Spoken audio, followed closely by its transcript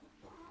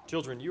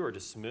Children, you are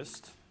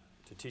dismissed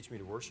to teach me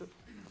to worship.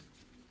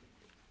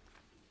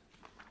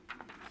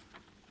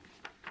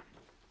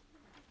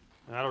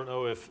 And I don't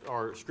know if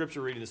our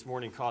scripture reading this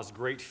morning caused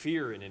great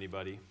fear in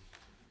anybody,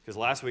 because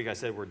last week I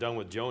said we're done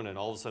with Jonah, and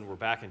all of a sudden we're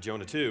back in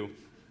Jonah 2.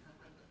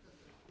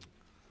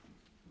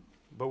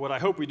 But what I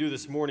hope we do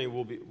this morning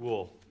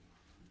will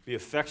be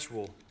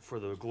effectual for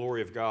the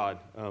glory of God.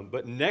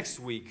 But next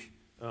week,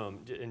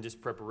 in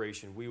just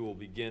preparation, we will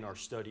begin our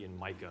study in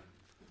Micah.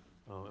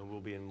 And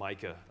we'll be in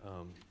Micah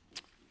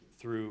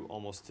through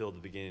almost till the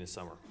beginning of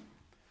summer.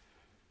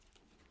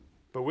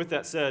 But with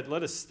that said,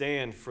 let us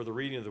stand for the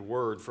reading of the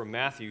word from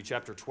Matthew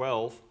chapter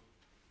 12.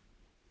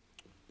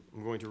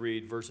 I'm going to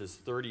read verses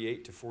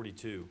 38 to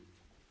 42.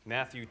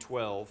 Matthew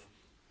 12,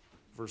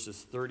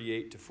 verses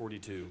 38 to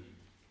 42.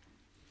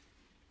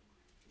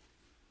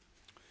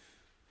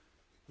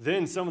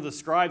 Then some of the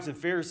scribes and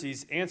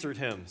Pharisees answered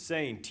him,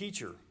 saying,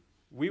 "Teacher,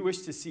 we wish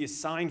to see a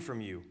sign from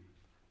you."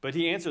 But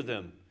he answered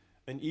them,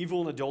 "An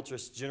evil and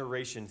adulterous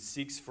generation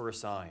seeks for a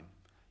sign,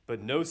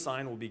 but no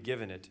sign will be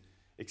given it,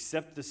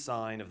 except the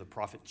sign of the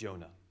prophet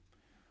Jonah.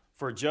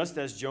 For just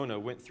as Jonah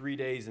went 3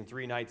 days and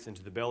 3 nights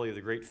into the belly of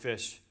the great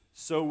fish,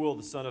 so will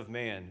the Son of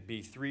Man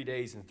be 3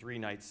 days and 3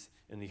 nights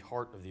in the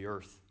heart of the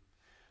earth.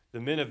 The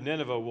men of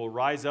Nineveh will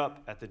rise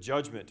up at the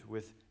judgment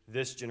with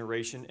this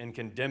generation and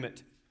condemn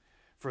it,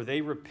 for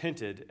they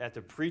repented at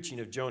the preaching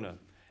of Jonah,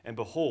 and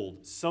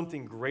behold,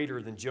 something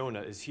greater than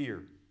Jonah is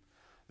here.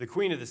 The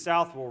queen of the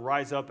south will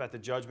rise up at the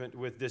judgment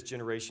with this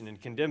generation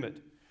and condemn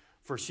it,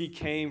 for she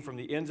came from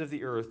the ends of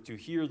the earth to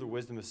hear the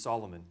wisdom of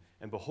Solomon,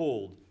 and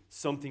behold,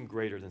 something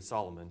greater than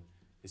Solomon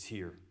is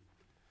here."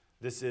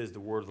 This is the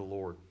word of the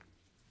Lord.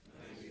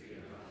 Thanks be to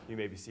God. You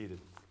may be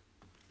seated.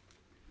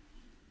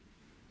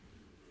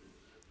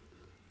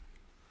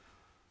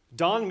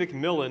 Don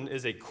McMillan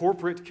is a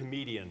corporate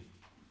comedian.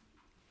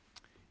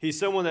 He's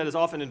someone that is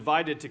often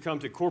invited to come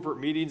to corporate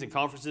meetings and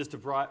conferences to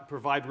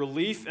provide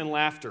relief and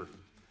laughter.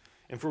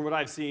 And from what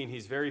I've seen,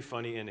 he's very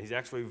funny and he's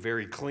actually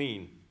very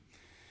clean.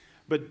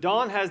 But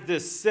Don has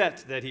this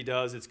set that he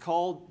does. It's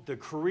called the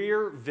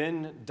Career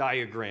Venn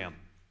Diagram.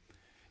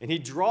 And he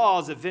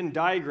draws a Venn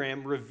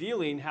diagram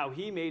revealing how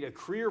he made a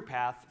career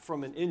path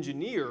from an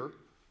engineer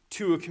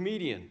to a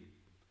comedian.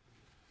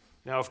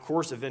 Now, of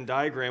course, a Venn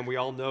diagram, we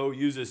all know,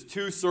 uses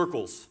 2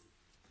 circles.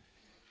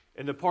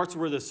 And the parts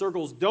where the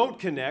circles don't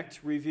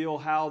connect reveal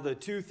how the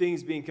 2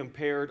 things being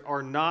compared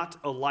are not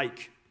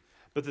alike.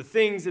 But the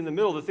things in the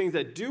middle, the things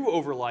that do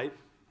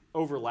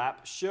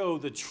overlap, show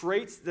the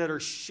traits that are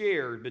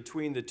shared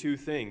between the 2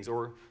 things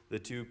or the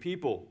 2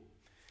 people.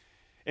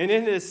 And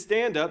in his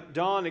stand-up,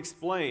 Don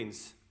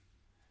explains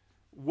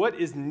what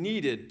is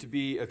needed to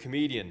be a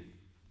comedian.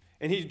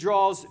 And he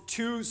draws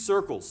 2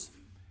 circles.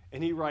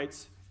 And he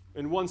writes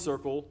in one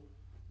circle,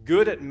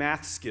 good at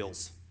math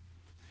skills.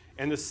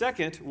 And the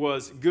second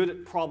was good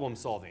at problem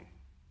solving.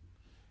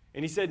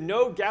 And he said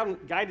no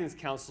guidance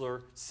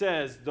counselor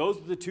says those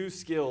are the 2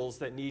 skills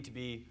that need to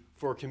be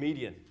for a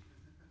comedian.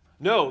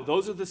 No,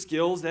 those are the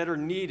skills that are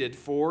needed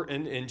for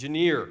an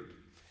engineer.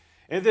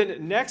 And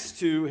then next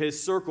to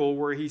his circle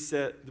where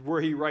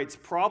he writes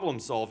problem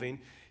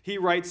solving, he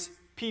writes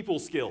people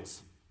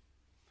skills.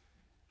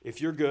 If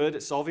you're good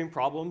at solving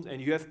problems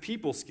and you have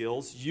people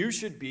skills, you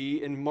should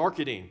be in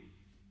marketing.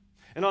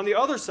 And on the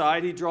other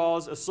side, he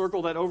draws a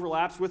circle that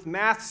overlaps with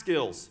math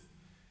skills.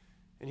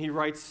 And he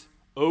writes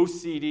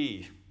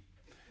OCD.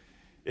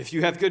 If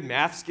you have good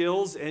math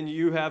skills and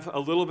you have a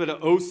little bit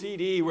of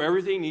OCD where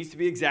everything needs to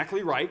be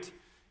exactly right,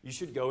 you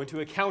should go into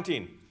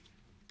accounting.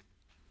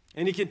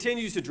 And he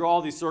continues to draw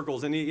these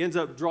circles, and he ends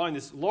up drawing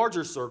this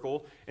larger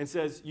circle and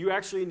says, you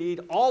actually need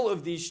all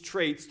of these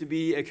traits to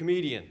be a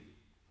comedian.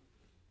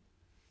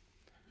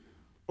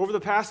 Over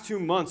the past 2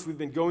 months, we've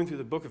been going through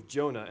the book of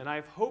Jonah, and I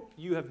hope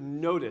you have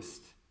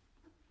noticed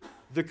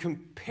the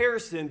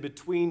comparison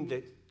between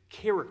the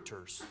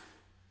characters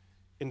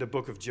in the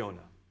book of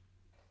Jonah.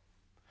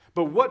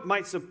 But what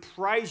might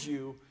surprise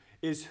you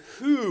is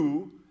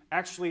who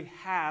actually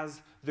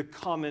has the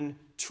common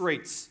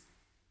traits.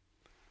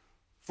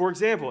 For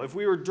example, if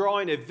we were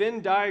drawing a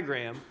Venn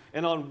diagram,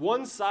 and on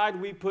one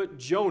side we put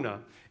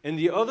Jonah, and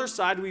the other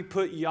side we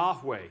put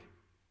Yahweh,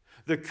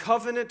 the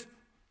covenant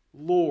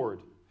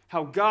Lord,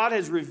 how God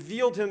has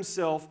revealed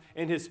himself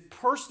in his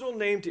personal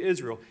name to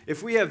Israel.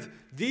 If we have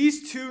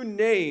these 2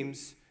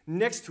 names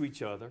next to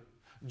each other,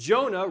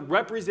 Jonah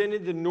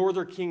represented the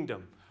northern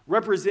kingdom,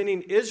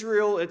 representing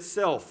Israel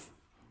itself.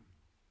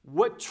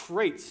 What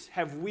traits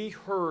have we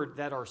heard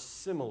that are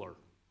similar?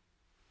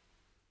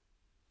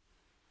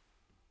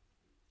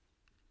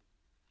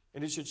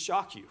 And it should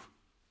shock you.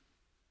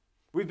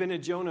 We've been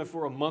in Jonah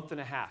for a month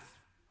and a half.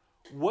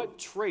 What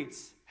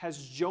traits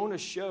has Jonah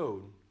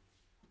showed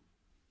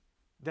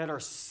that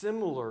are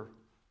similar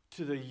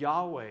to the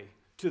Yahweh,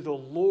 to the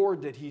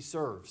Lord that he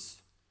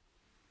serves?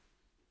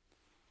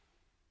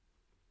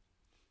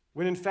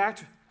 When in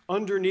fact,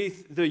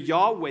 underneath the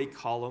Yahweh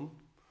column,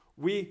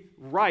 we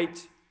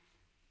write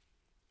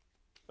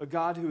a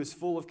God who is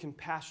full of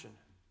compassion,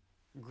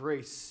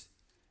 grace,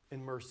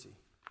 and mercy.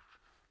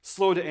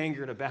 slow to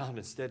anger, and abound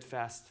in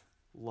steadfast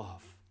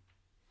love.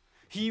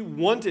 He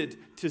wanted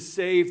to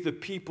save the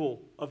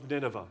people of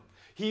Nineveh.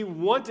 He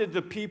wanted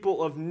the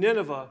people of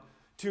Nineveh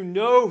to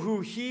know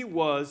who he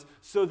was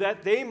so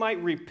that they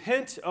might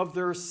repent of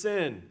their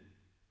sin.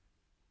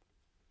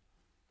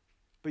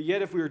 But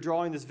yet, if we were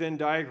drawing this Venn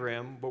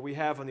diagram, what we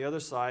have on the other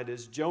side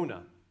is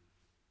Jonah,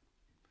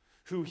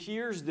 who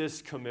hears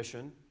this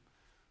commission,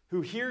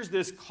 who hears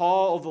this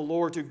call of the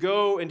Lord to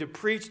go and to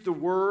preach the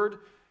word,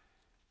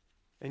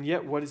 and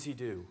yet what does he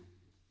do?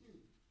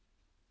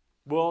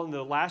 Well, in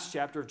the last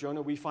chapter of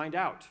Jonah, we find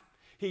out.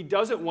 He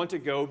doesn't want to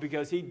go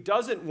because he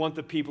doesn't want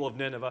the people of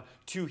Nineveh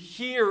to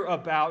hear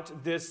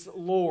about this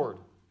Lord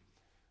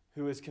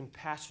who is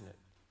compassionate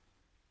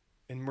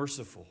and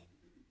merciful.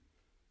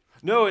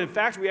 No, in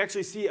fact, we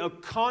actually see a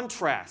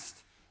contrast,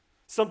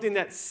 something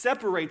that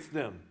separates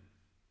them.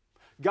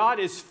 God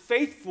is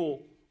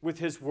faithful with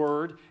his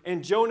word,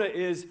 and Jonah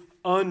is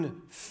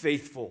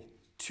unfaithful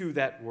to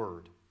that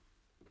word.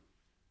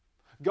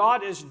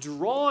 God is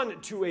drawn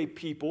to a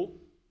people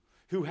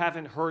who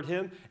haven't heard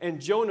him,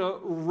 and Jonah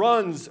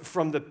runs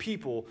from the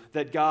people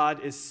that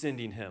God is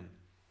sending him.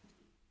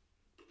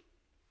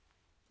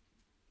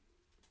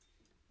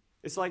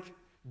 It's like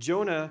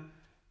Jonah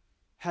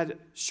had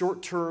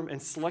short-term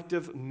and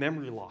selective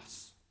memory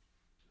loss.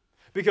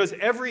 Because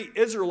every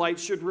Israelite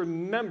should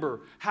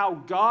remember how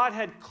God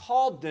had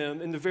called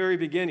them in the very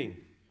beginning.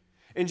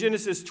 In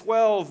Genesis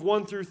 12,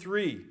 1 through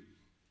 3,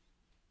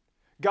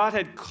 God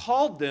had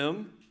called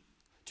them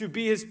to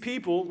be his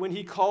people when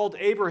he called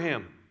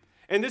Abraham.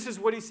 And this is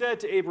what he said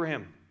to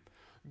Abraham: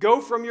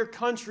 "Go from your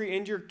country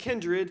and your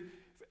kindred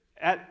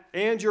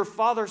and your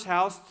father's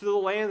house to the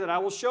land that I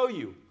will show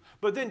you."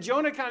 But then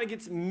Jonah kind of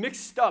gets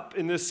mixed up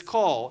in this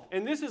call,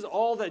 and this is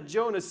all that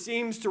Jonah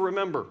seems to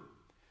remember.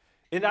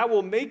 "And I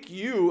will make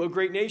you a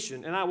great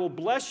nation, and I will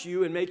bless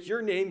you and make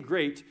your name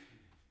great,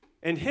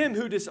 and him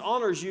who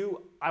dishonors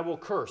you I will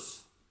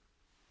curse."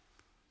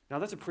 Now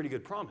that's a pretty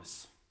good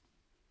promise.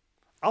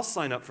 I'll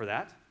sign up for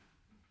that.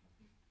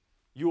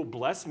 You will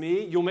bless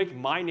me, you'll make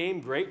my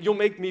name great, you'll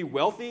make me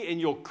wealthy, and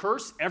you'll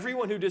curse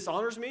everyone who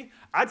dishonors me?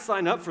 I'd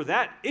sign up for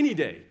that any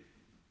day.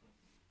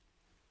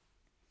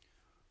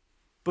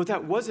 But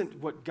that wasn't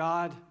what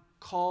God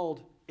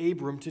called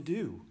Abram to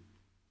do.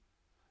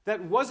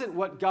 That wasn't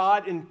what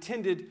God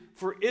intended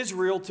for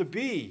Israel to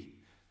be,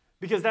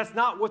 because that's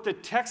not what the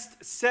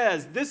text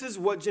says. This is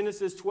what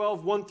Genesis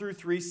 12, 1 through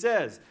 3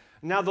 says.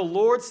 "Now the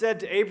Lord said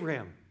to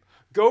Abraham,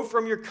 'Go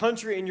from your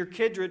country and your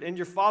kindred and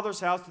your father's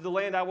house to the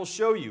land I will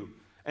show you.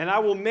 And I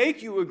will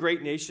make you a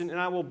great nation, and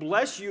I will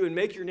bless you and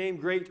make your name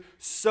great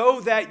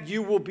so that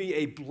you will be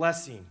a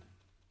blessing.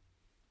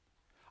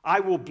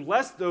 I will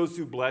bless those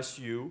who bless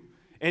you,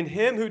 and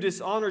him who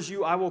dishonors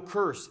you I will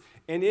curse.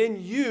 And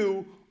in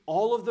you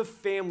all of the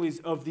families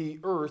of the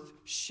earth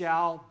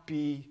shall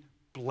be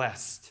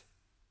blessed.'"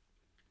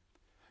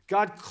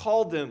 God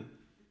called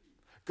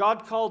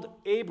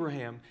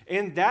Abraham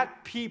and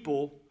that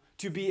people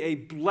to be a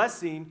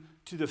blessing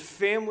to the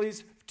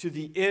families to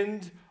the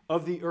end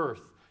of the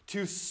earth,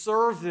 to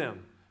serve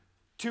them,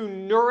 to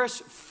nourish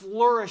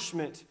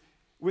flourishment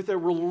with a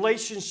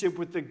relationship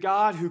with the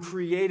God who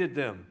created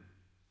them.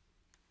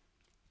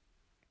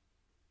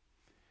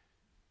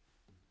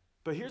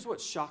 But here's what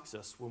shocks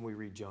us when we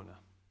read Jonah.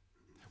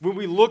 When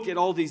we look at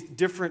all these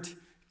different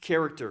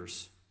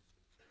characters,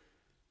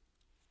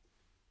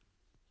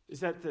 is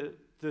that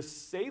the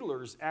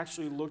sailors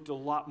actually looked a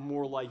lot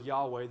more like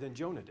Yahweh than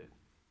Jonah did.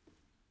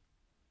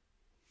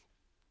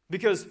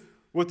 Because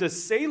what the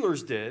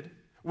sailors did,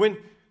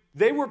 when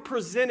they were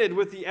presented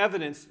with the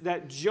evidence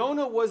that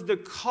Jonah was the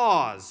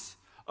cause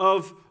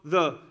of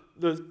the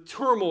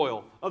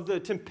turmoil, of the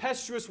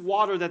tempestuous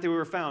water that they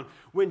were found,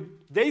 when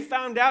they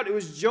found out it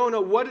was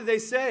Jonah, what did they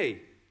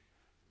say?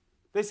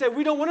 They said,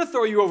 "We don't want to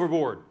throw you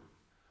overboard.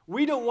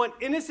 We don't want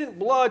innocent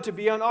blood to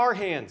be on our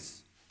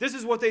hands." This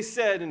is what they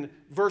said in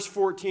verse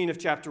 14 of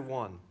chapter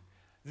 1.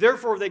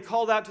 "Therefore they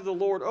called out to the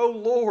Lord, 'O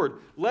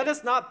Lord, let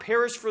us not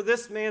perish for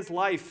this man's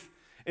life,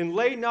 and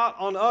lay not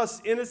on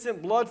us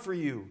innocent blood for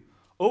you.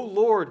 O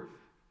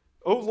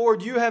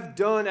Lord, you have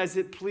done as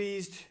it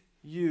pleased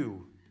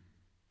you.'"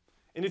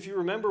 And if you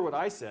remember what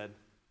I said,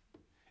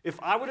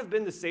 if I would have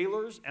been the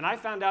sailors and I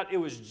found out it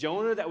was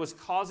Jonah that was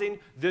causing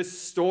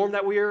this storm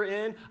that we are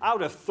in, I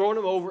would have thrown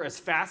him over as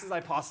fast as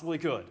I possibly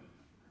could.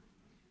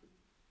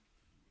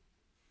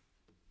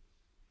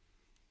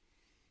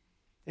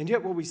 And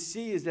yet what we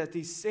see is that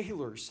these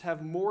sailors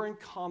have more in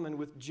common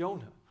with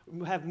Jonah,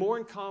 have more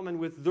in common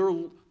with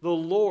the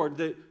Lord,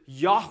 the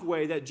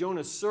Yahweh that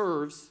Jonah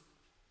serves,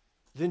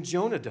 than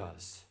Jonah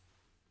does.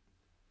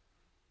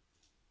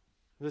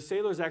 The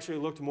sailors actually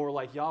looked more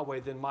like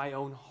Yahweh than my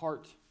own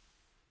heart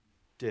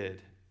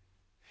did.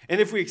 And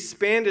if we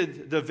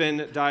expanded the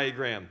Venn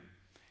diagram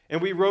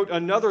and we wrote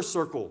another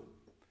circle,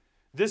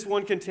 this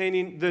one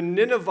containing the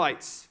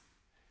Ninevites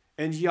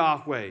and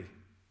Yahweh.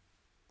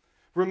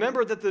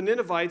 Remember that the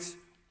Ninevites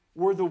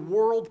were the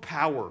world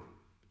power.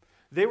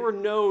 They were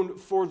known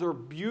for their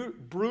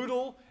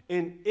brutal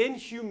and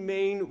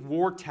inhumane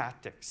war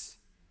tactics.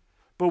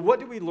 But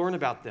what did we learn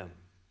about them?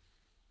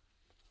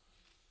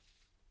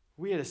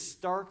 We had a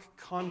stark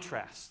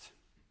contrast,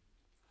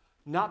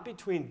 not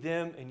between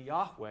them and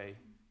Yahweh,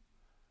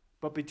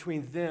 but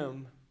between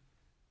them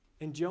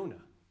and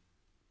Jonah.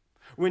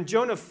 When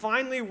Jonah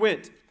finally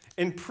went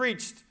and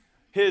preached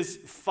his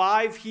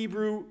 5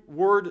 Hebrew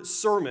word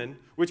sermon,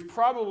 which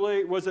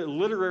probably was a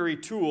literary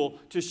tool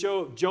to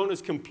show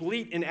Jonah's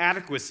complete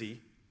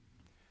inadequacy,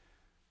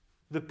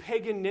 the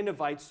pagan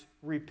Ninevites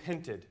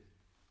repented.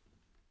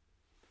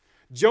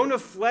 Jonah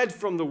fled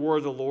from the word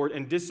of the Lord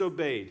and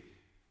disobeyed,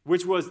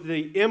 which was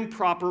the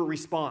improper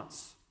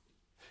response.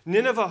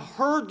 Nineveh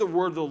heard the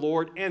word of the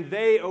Lord and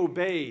they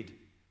obeyed,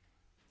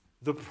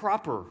 the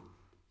proper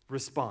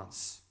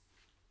response.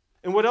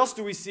 And what else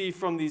do we see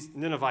from these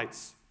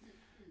Ninevites?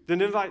 When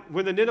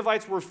the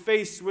Ninevites were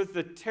faced with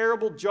the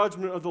terrible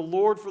judgment of the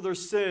Lord for their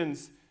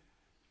sins,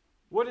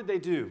 what did they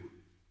do?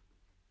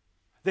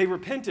 They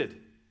repented.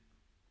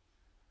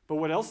 But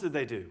what else did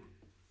they do?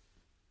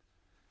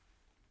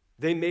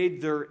 They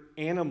made their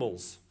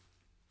animals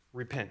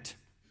repent.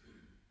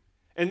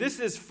 And this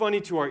is funny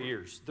to our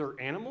ears. They're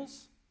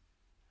animals?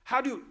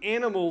 How do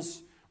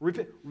animals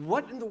repent?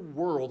 What in the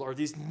world are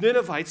these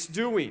Ninevites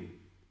doing?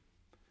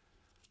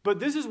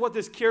 But this is what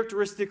this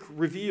characteristic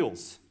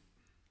reveals.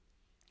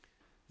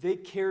 They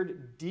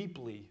cared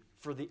deeply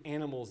for the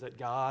animals that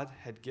God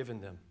had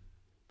given them.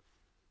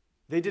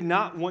 They did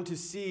not want to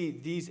see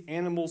these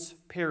animals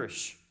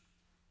perish.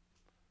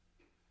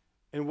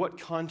 And what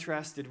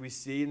contrast did we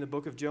see in the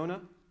book of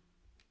Jonah?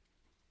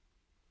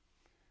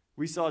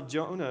 We saw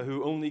Jonah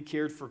who only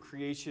cared for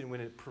creation when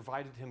it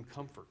provided him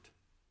comfort.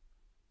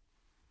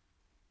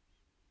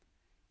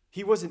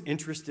 He wasn't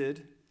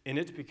interested in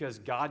it because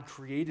God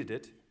created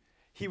it.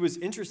 He was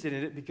interested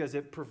in it because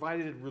it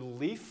provided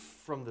relief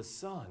from the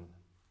sun.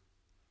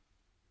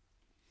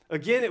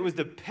 Again, it was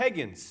the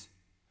pagans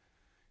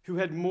who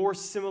had more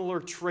similar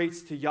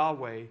traits to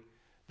Yahweh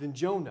than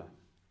Jonah.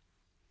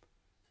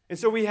 And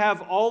so we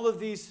have all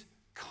of these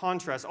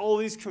contrasts, all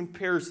of these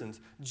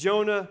comparisons,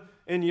 Jonah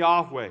and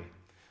Yahweh.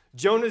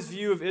 Jonah's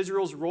view of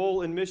Israel's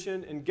role and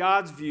mission and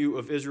God's view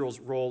of Israel's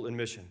role and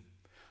mission.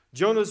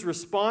 Jonah's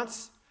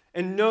response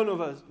and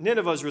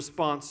Nineveh's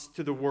response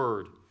to the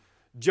word.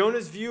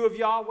 Jonah's view of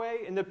Yahweh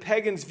and the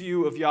pagan's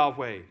view of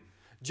Yahweh.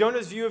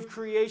 Jonah's view of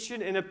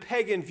creation and a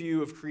pagan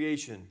view of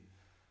creation.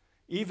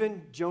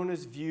 Even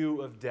Jonah's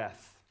view of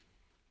death.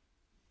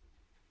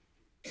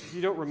 If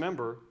you don't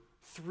remember,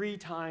 3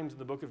 times in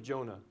the book of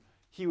Jonah,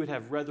 he would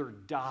have rather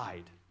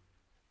died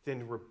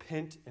than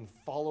repent and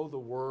follow the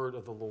word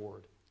of the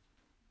Lord.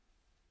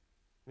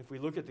 And if we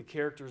look at the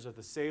characters of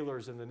the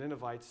sailors and the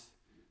Ninevites,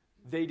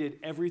 they did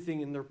everything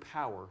in their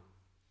power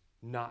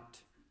not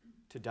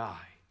to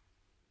die.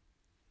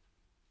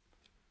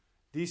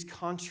 These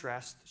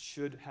contrasts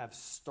should have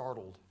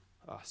startled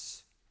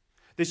us.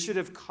 They should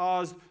have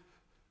caused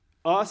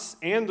us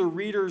and the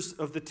readers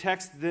of the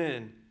text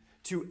then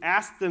to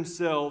ask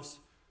themselves,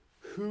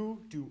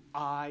 who do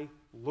I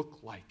look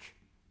like?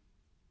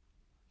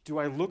 Do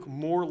I look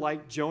more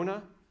like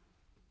Jonah?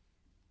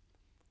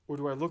 Or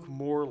do I look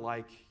more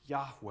like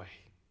Yahweh?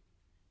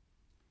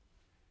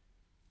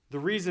 The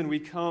reason we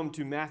come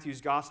to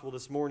Matthew's gospel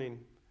this morning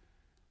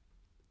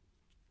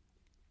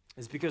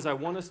is because I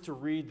want us to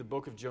read the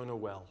book of Jonah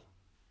well.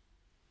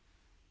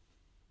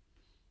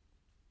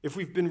 If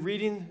we've been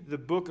reading the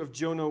book of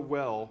Jonah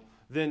well,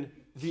 then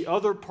the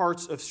other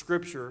parts of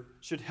Scripture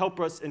should help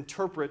us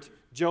interpret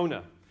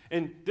Jonah.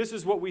 And this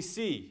is what we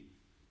see.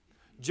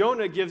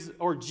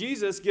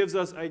 Jesus gives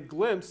us a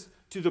glimpse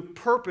to the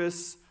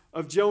purpose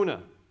of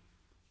Jonah.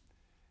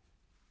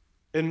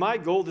 And my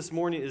goal this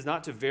morning is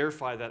not to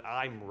verify that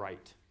I'm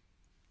right.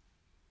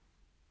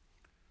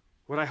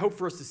 What I hope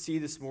for us to see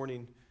this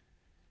morning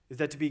is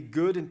that to be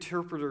good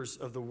interpreters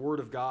of the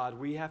Word of God,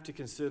 we have to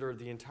consider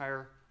the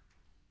entire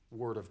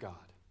Word of God,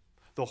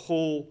 the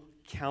whole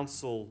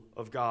counsel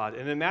of God.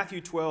 And in Matthew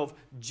 12,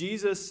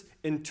 Jesus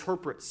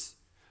interprets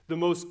the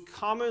most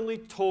commonly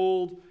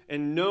told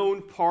and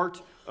known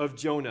part of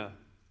Jonah.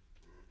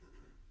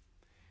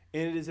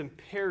 And it is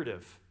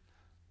imperative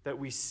that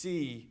we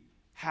see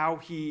how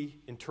he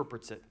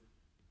interprets it.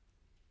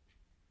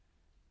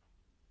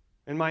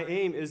 And my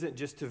aim isn't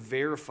just to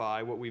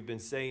verify what we've been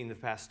saying the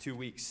past 2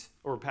 weeks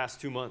or past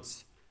 2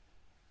 months.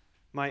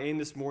 My aim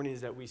this morning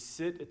is that we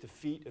sit at the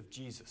feet of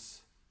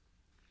Jesus,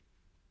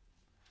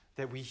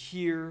 that we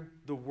hear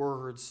the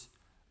words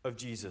of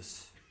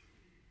Jesus.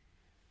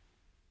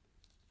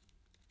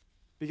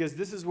 Because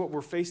this is what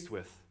we're faced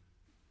with.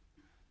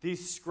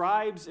 These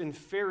scribes and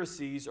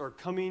Pharisees are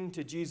coming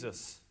to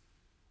Jesus.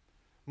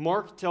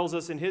 Mark tells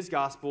us in his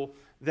gospel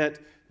that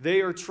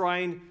they are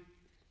trying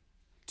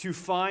to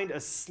find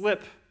a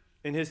slip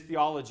in his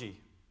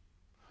theology.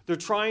 They're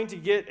trying to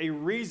get a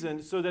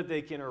reason so that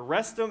they can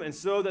arrest him and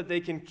so that they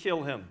can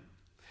kill him.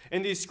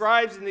 And these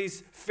scribes and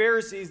these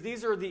Pharisees,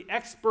 these are the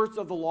experts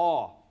of the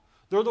law.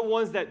 They're the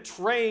ones that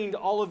trained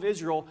all of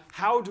Israel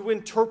how to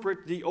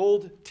interpret the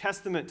Old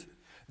Testament.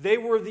 They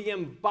were the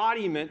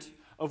embodiment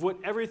of what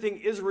everything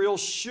Israel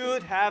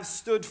should have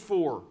stood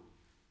for.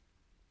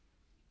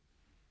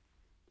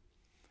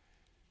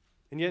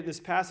 And yet in this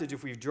passage,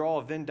 if we draw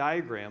a Venn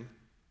diagram,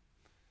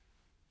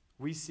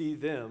 we see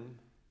them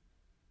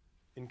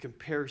in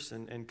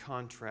comparison and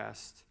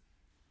contrast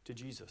to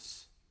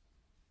Jesus.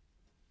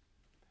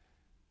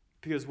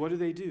 Because what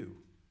do?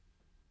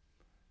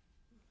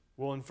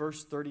 Well, in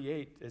verse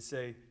 38, it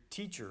says,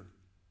 "Teacher,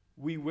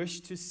 we wish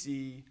to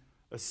see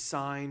a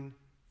sign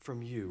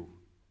from you."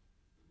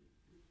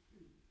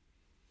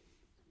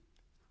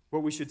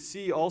 What we should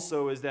see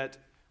also is that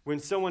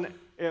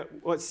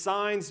what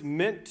signs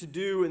meant to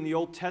do in the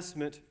Old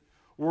Testament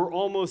were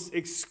almost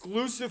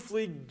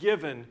exclusively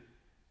given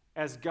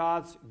as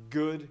God's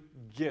good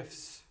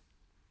gifts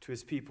to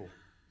his people.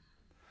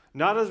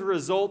 Not as a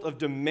result of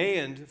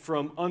demand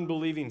from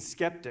unbelieving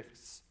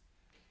skeptics.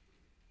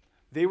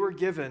 They were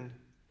given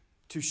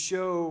to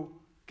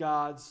show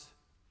God's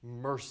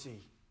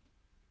mercy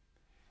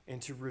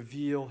and to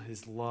reveal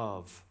his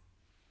love.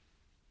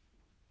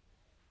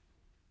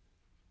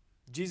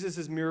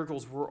 Jesus'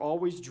 miracles were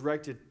always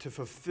directed to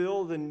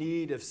fulfill the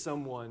need of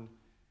someone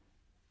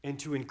and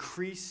to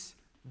increase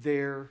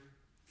their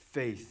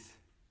faith.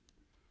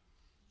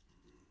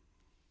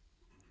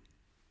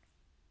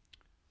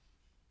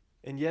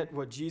 And yet,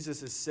 what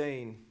Jesus is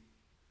saying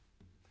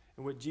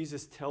and what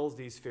Jesus tells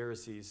these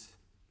Pharisees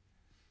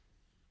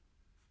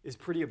is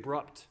pretty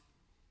abrupt.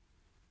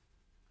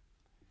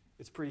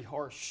 It's pretty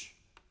harsh.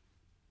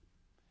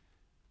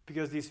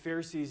 Because these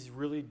Pharisees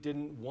really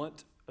didn't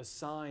want a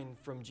sign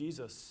from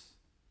Jesus.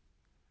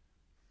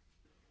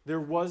 There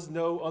was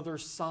no other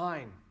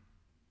sign.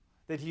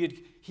 That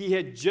he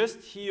had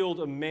just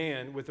healed a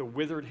man with a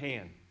withered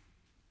hand.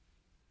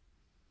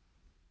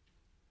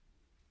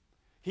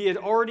 He had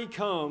already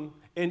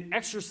come and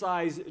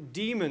exorcised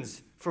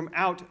demons from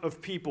out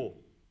of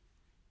people.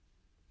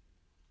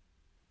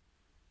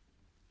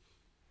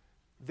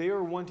 They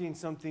are wanting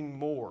something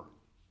more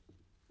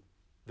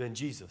than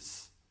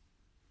Jesus.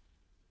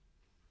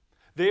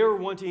 They are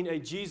wanting a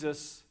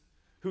Jesus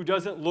who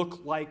doesn't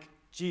look like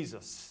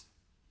Jesus.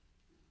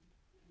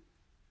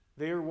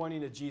 They are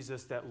wanting a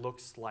Jesus that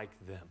looks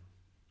like them.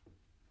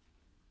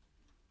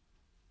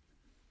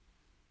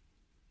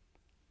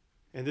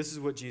 And this is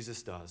what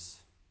Jesus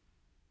does.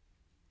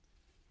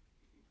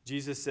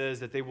 Jesus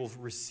says that they will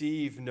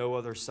receive no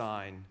other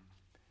sign,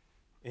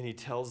 and he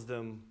tells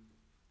them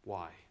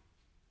why.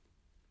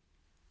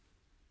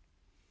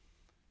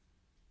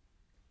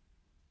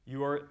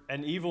 You are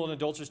an evil and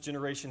adulterous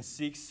generation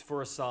seeks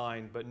for a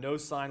sign, but no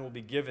sign will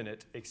be given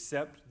it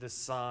except the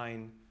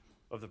sign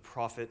of the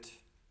prophet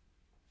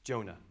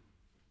Jonah.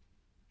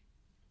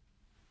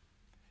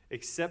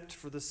 Except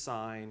for the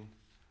sign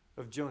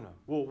of Jonah.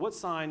 Well, what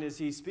sign is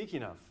he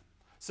speaking of?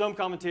 Some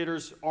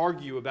commentators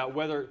argue about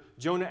whether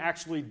Jonah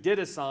actually did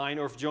a sign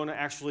or if Jonah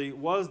actually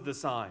was the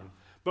sign.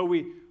 But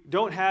we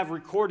don't have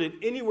recorded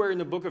anywhere in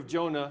the book of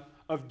Jonah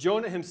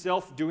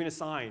himself doing a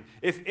sign.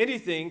 If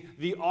anything,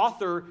 the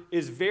author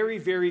is very,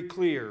 very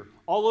clear.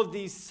 All of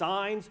these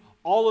signs,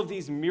 all of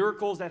these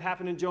miracles that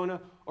happened in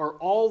Jonah are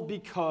all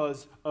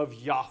because of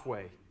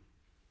Yahweh.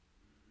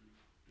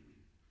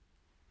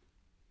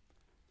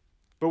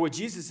 But what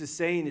Jesus is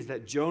saying is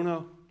that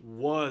Jonah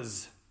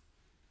was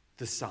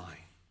the sign.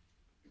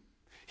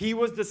 He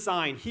was the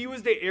sign. He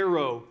was the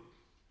arrow.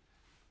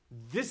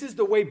 This is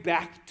the way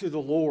back to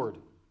the Lord.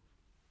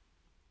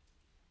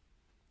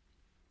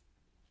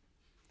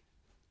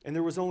 And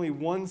there was only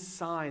one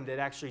sign that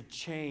actually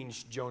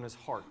changed Jonah's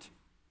heart,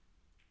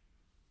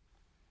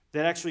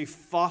 that actually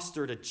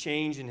fostered a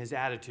change in his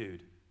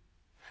attitude,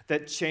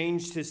 that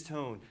changed his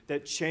tone,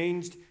 that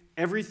changed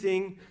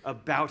everything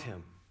about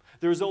him.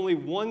 There was only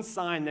one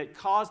sign that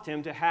caused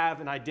him to have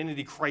an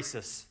identity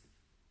crisis.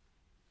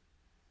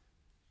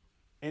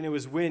 And it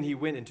was when he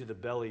went into the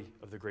belly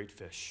of the great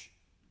fish,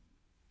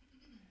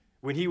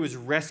 when he was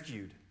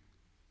rescued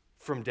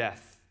from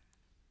death.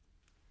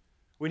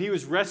 When he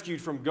was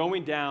rescued from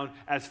going down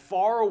as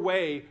far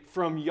away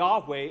from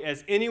Yahweh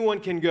as anyone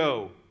can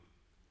go.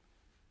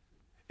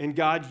 And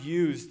God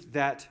used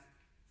that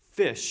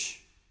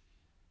fish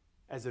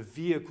as a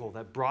vehicle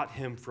that brought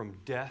him from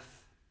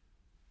death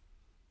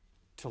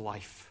to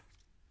life.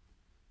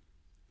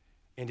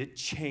 And it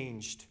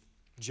changed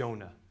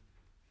Jonah.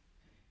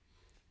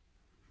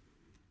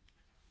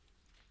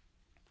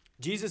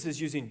 Jesus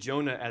is using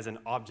Jonah as an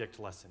object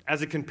lesson,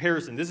 as a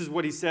comparison. This is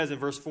what he says in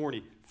verse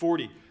 40.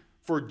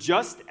 For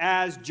just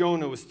as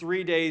Jonah was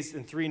 3 days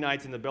and 3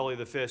 nights in the belly of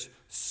the fish,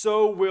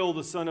 so will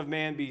the Son of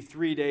Man be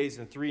 3 days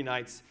and 3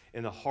 nights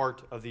in the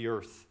heart of the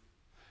earth.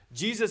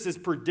 Jesus is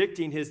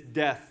predicting his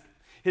death,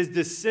 his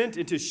descent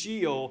into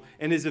Sheol,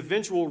 and his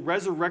eventual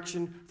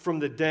resurrection from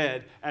the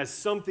dead as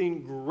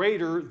something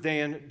greater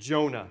than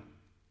Jonah.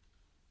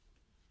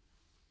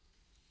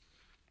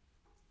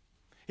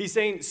 He's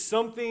saying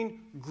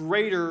something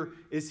greater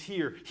is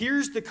here.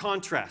 Here's the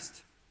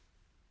contrast.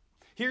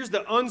 Here's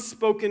the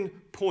unspoken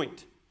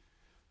point.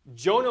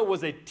 Jonah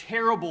was a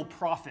terrible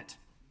prophet.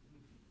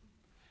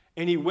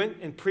 And he went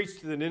and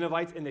preached to the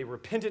Ninevites, and they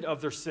repented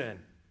of their sin.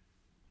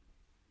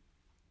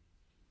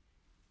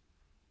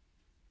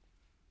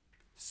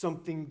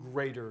 Something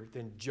greater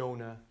than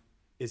Jonah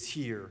is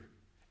here.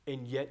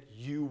 and yet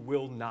you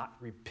will not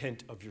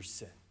repent of your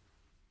sin.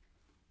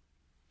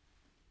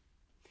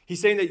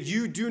 He's saying that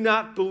you do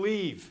not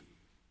believe.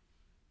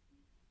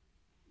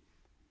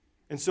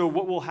 And so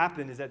what will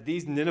happen is that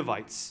these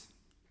Ninevites,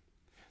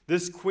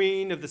 this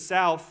queen of the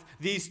south,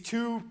 these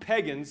two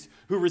pagans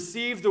who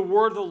received the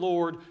word of the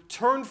Lord,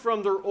 turned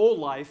from their old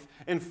life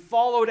and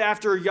followed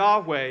after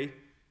Yahweh,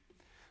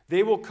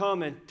 they will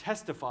come and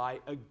testify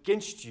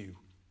against you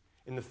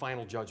in the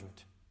final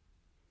judgment.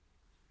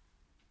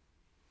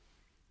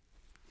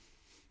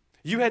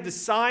 You had the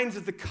signs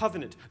of the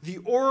covenant, the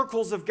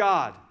oracles of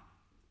God.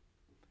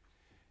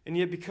 And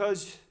yet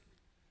because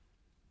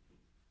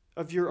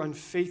of your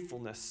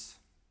unfaithfulness,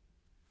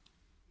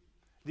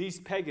 these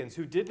pagans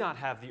who did not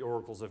have the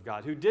oracles of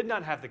God, who did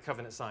not have the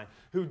covenant sign,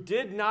 who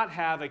did not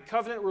have a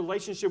covenant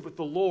relationship with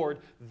the Lord,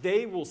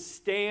 they will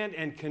stand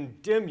and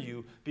condemn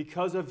you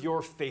because of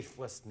your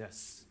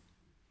faithlessness.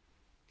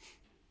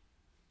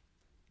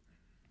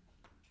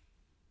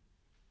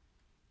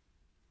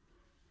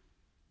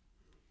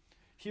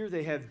 Here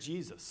they have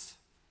Jesus,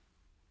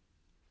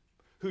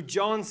 who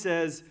John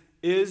says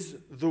is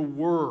the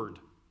Word,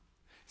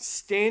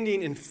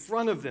 standing in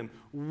front of them,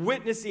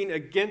 witnessing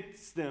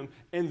against them,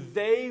 and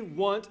they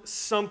want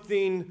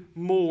something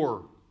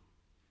more.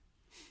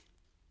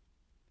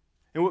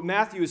 And what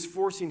Matthew is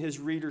forcing his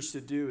readers to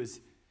do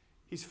is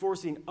he's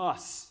forcing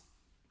us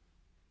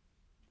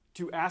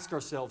to ask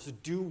ourselves,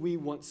 do we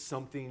want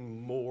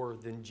something more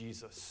than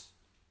Jesus?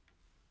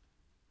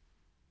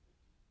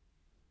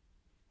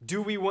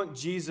 Do we want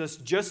Jesus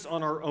just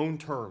on our own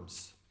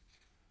terms?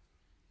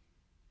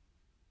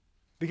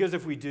 Because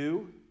if we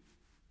do,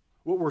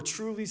 what we're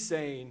truly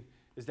saying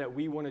is that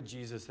we want a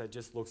Jesus that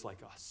just looks like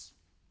us.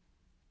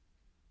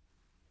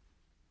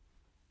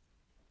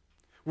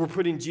 We're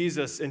putting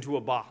Jesus into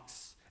a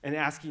box and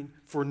asking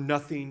for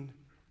nothing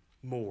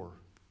more.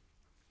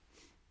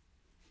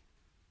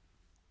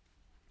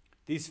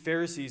 These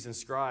Pharisees and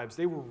scribes,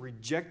 they were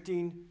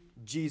rejecting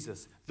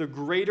Jesus, the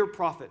greater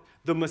prophet,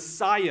 the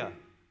Messiah.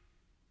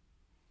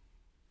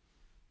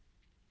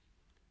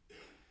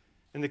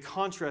 And the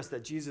contrast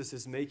that Jesus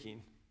is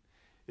making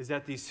is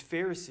that these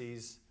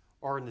Pharisees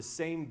are in the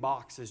same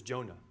box as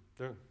Jonah.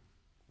 They're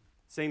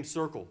same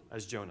circle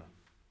as Jonah.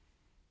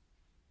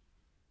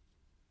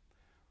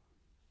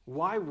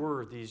 Why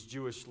were these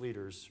Jewish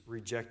leaders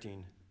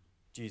rejecting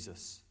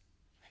Jesus?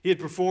 He had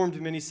performed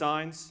many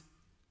signs,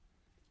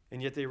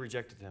 and yet they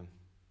rejected him.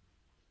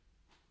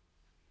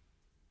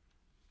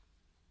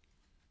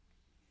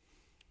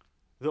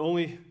 The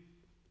only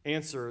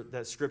answer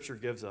that Scripture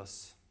gives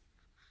us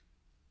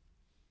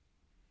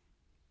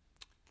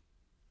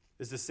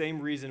is the same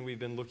reason we've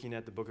been looking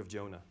at the book of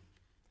Jonah.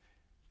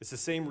 It's the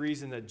same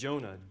reason that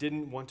Jonah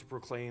didn't want to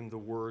proclaim the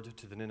word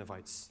to the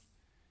Ninevites.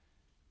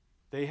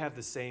 They have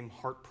the same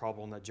heart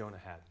problem that Jonah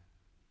had.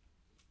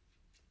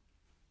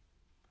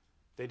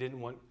 They didn't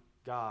want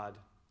God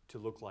to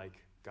look like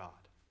God.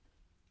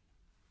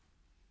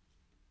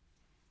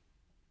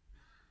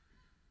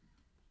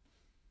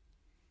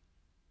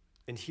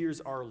 And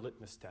here's our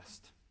litmus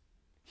test.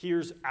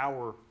 Here's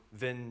our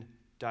Venn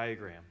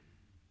diagram.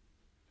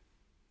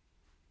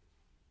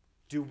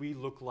 Do we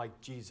look like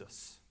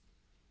Jesus?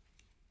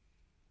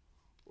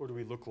 Or do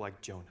we look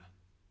like Jonah?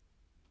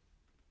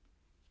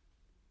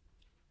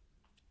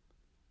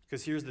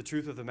 Because here's the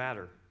truth of the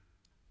matter,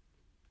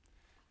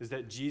 is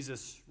that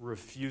Jesus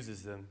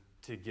refuses them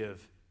to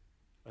give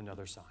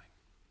another sign.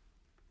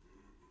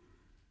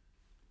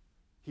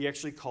 He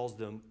actually calls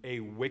them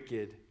a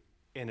wicked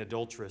and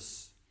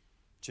adulterous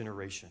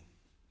generation.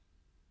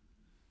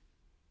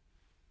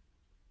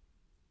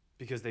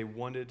 Because they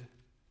wanted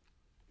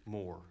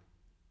more.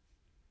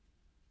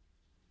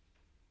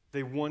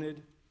 They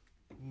wanted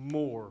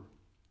more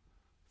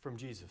from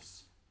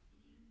Jesus.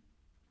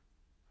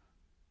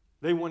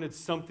 They wanted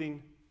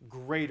something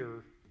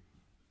greater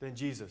than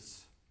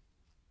Jesus.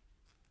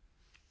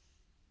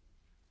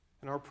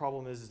 And our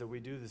problem is that we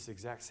do this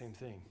exact same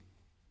thing.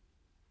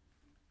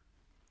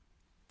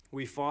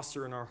 We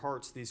foster in our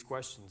hearts these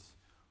questions.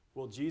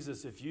 Well,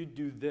 Jesus, if you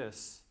do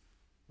this,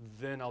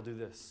 then I'll do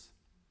this.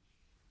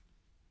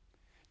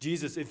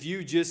 Jesus, if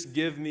you just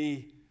give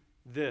me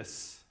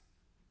this,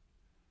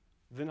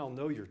 then I'll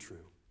know you're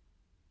true.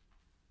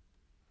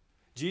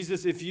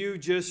 Jesus, if you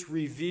just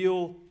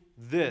reveal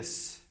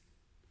this,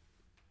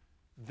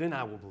 then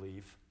I will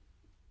believe.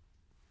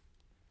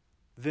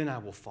 Then I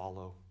will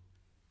follow.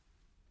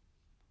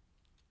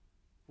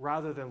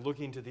 Rather than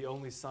looking to the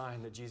only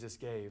sign that Jesus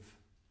gave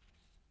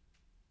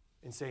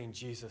and saying,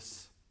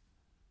 Jesus,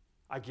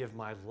 I give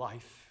my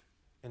life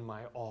and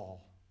my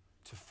all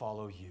to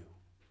follow you,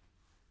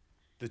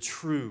 the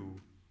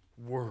true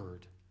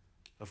Word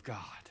of God.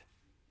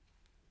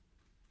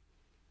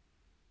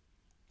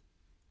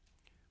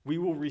 We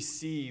will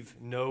receive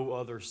no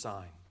other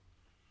sign.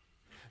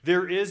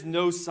 There is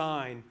no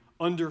sign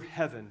under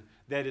heaven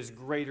that is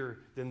greater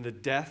than the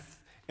death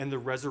and the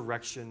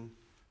resurrection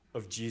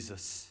of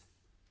Jesus.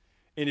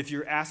 And if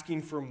you're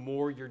asking for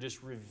more, you're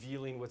just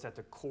revealing what's at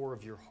the core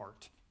of your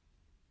heart.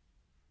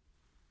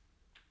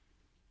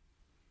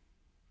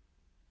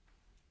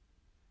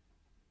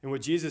 And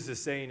what Jesus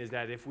is saying is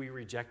that if we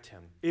reject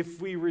him,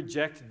 if we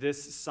reject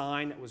this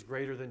sign that was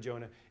greater than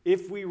Jonah,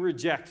 if we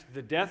reject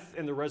the death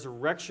and the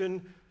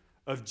resurrection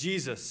of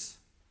Jesus,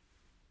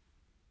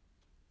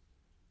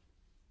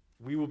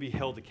 we will be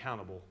held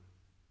accountable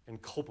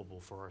and culpable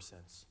for our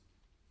sins.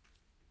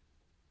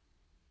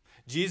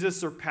 Jesus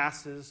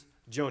surpasses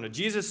Jonah.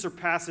 Jesus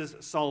surpasses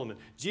Solomon.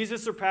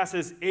 Jesus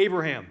surpasses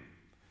Abraham.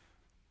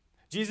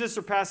 Jesus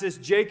surpasses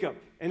Jacob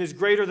and is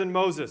greater than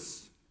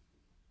Moses.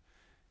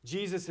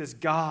 Jesus is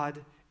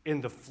God in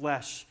the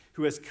flesh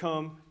who has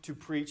come to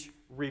preach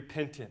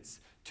repentance,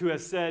 to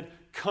have said,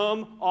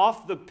 come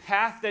off the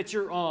path that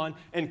you're on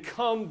and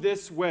come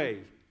this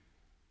way.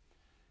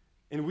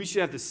 And we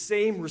should have the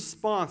same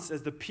response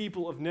as the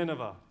people of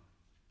Nineveh.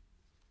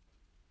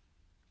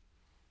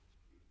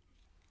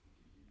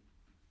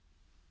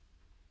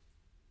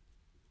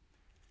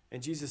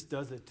 And Jesus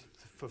does it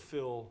to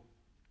fulfill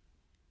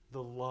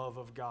the love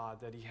of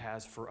God that he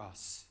has for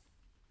us.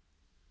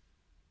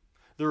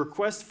 The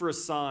request for a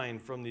sign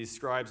from these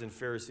scribes and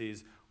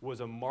Pharisees was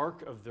a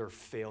mark of their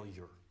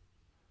failure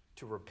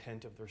to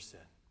repent of their sin.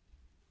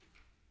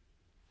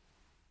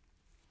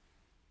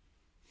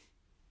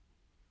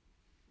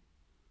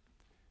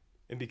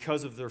 And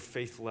because of their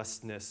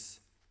faithlessness,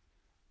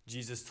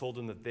 Jesus told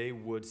them that they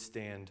would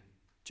stand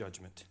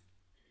judgment.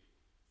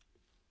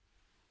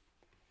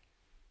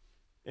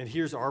 And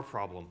here's our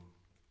problem.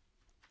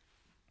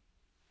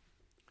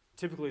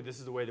 Typically, this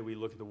is the way that we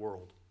look at the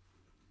world.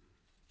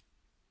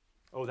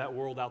 Oh, that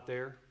world out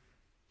there.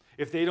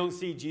 If they don't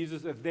see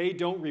Jesus, if they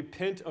don't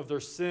repent of their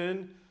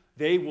sin,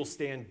 they will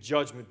stand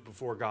judgment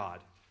before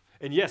God.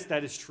 And yes,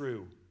 that is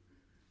true.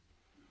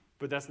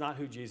 But that's not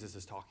who Jesus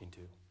is talking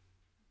to.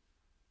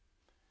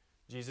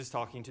 Jesus is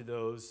talking to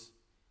those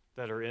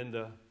that are in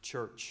the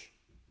church,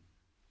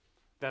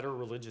 that are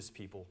religious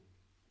people,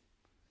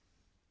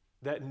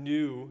 that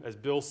knew, as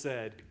Bill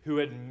said, who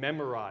had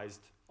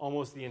memorized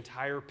almost the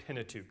entire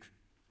Pentateuch.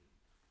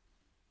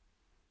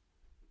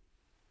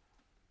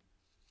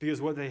 Because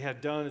what they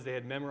had done is they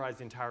had memorized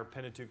the entire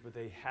Pentateuch, but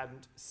they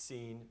hadn't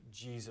seen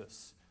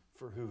Jesus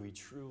for who he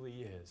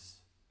truly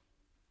is.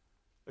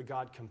 A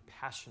God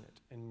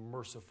compassionate and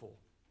merciful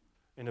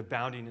and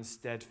abounding in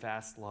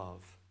steadfast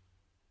love.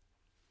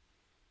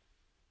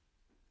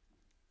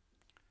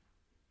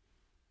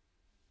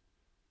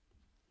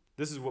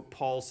 This is what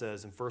Paul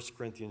says in 1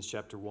 Corinthians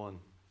chapter 1.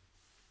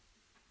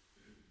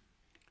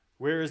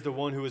 Where is the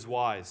one who is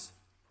wise?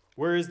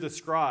 Where is the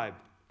scribe?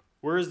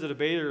 Where is the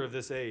debater of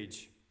this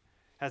age?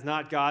 Has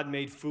not God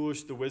made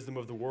foolish the wisdom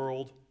of the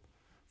world?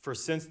 For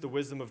since the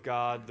wisdom of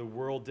God, the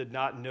world did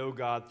not know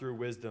God through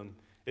wisdom.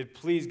 It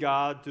pleased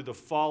God through the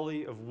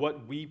folly of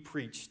what we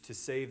preach to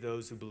save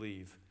those who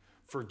believe.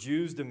 For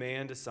Jews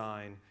demand a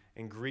sign,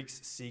 and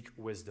Greeks seek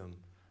wisdom.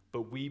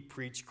 But we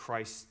preach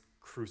Christ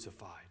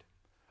crucified,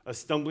 a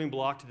stumbling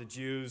block to the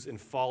Jews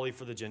and folly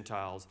for the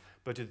Gentiles.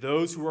 But to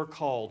those who are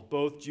called,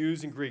 both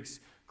Jews and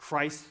Greeks,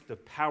 Christ, the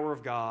power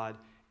of God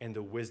and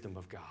the wisdom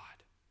of God.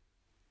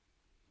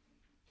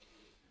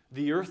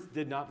 The earth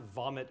did not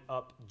vomit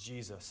up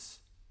Jesus.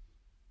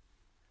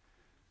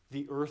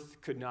 The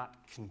earth could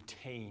not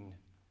contain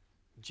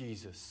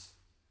Jesus,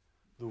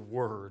 the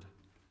Word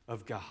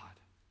of God.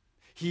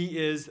 He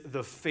is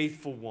the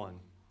faithful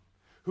one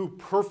who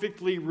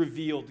perfectly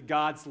revealed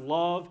God's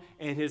love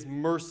and his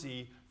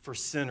mercy for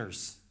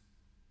sinners.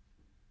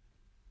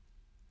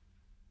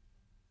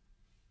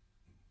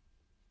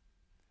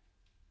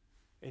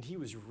 And he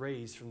was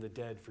raised from the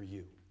dead for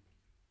you,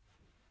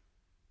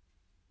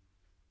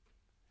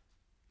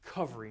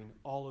 covering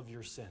all of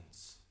your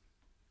sins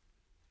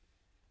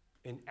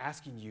and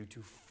asking you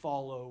to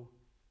follow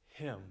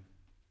him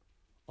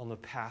on the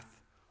path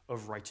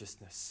of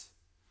righteousness.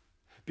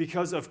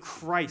 Because of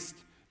Christ,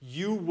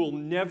 you will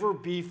never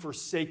be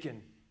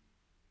forsaken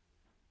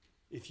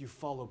if you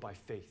follow by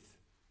faith.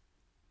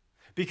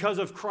 Because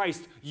of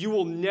Christ, you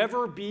will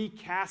never be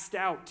cast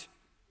out.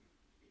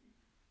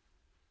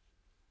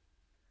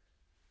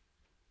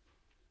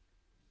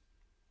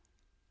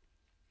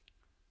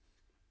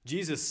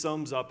 Jesus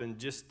sums up in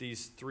just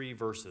these 3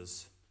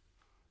 verses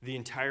the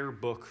entire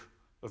book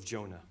of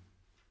Jonah.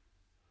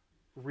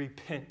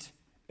 Repent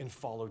and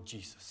follow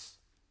Jesus.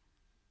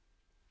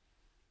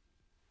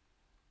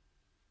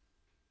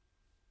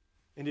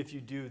 And if you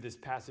do, this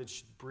passage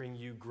should bring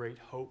you great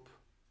hope,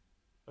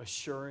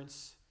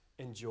 assurance,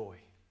 and joy.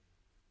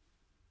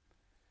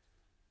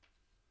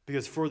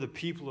 Because for the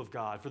people of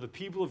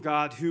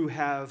God who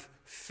have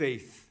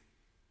faith,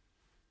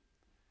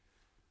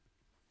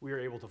 we are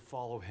able to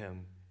follow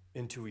him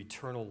into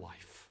eternal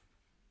life.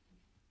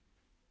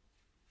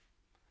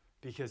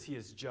 Because he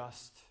is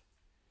just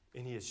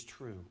and he is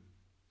true.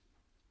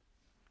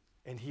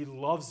 And he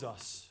loves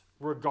us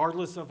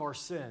regardless of our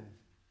sin.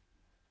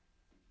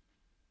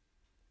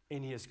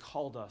 And he has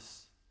called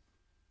us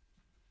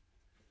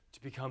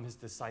to become his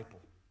disciple,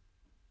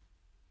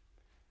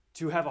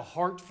 to have a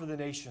heart for the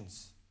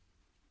nations.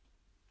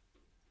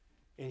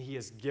 And he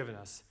has given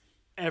us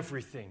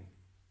everything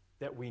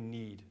that we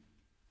need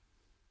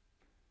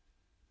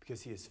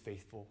because he is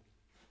faithful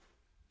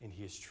and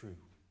he is true.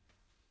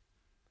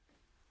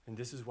 And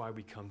this is why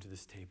we come to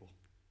this table,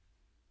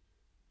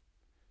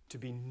 to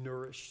be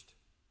nourished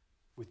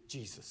with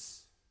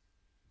Jesus,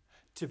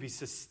 to be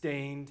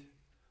sustained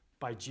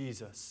by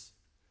Jesus,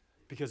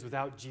 because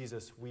without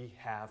Jesus, we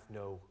have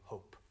no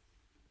hope.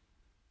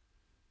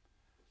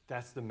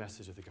 That's the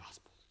message of the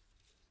gospel.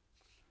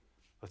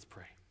 Let's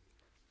pray.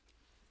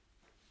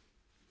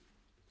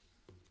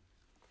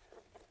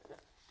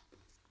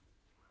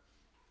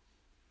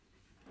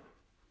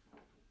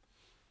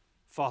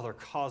 Father,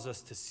 cause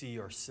us to see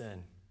our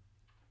sin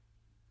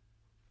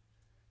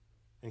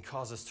and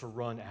cause us to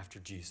run after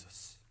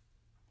Jesus.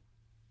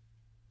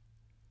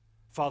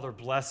 Father,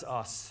 bless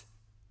us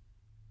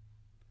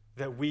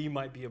that we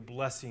might be a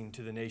blessing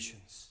to the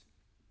nations.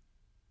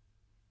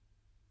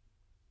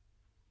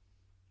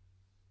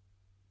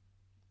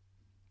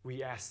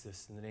 We ask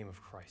this in the name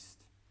of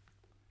Christ.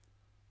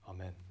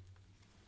 Amen.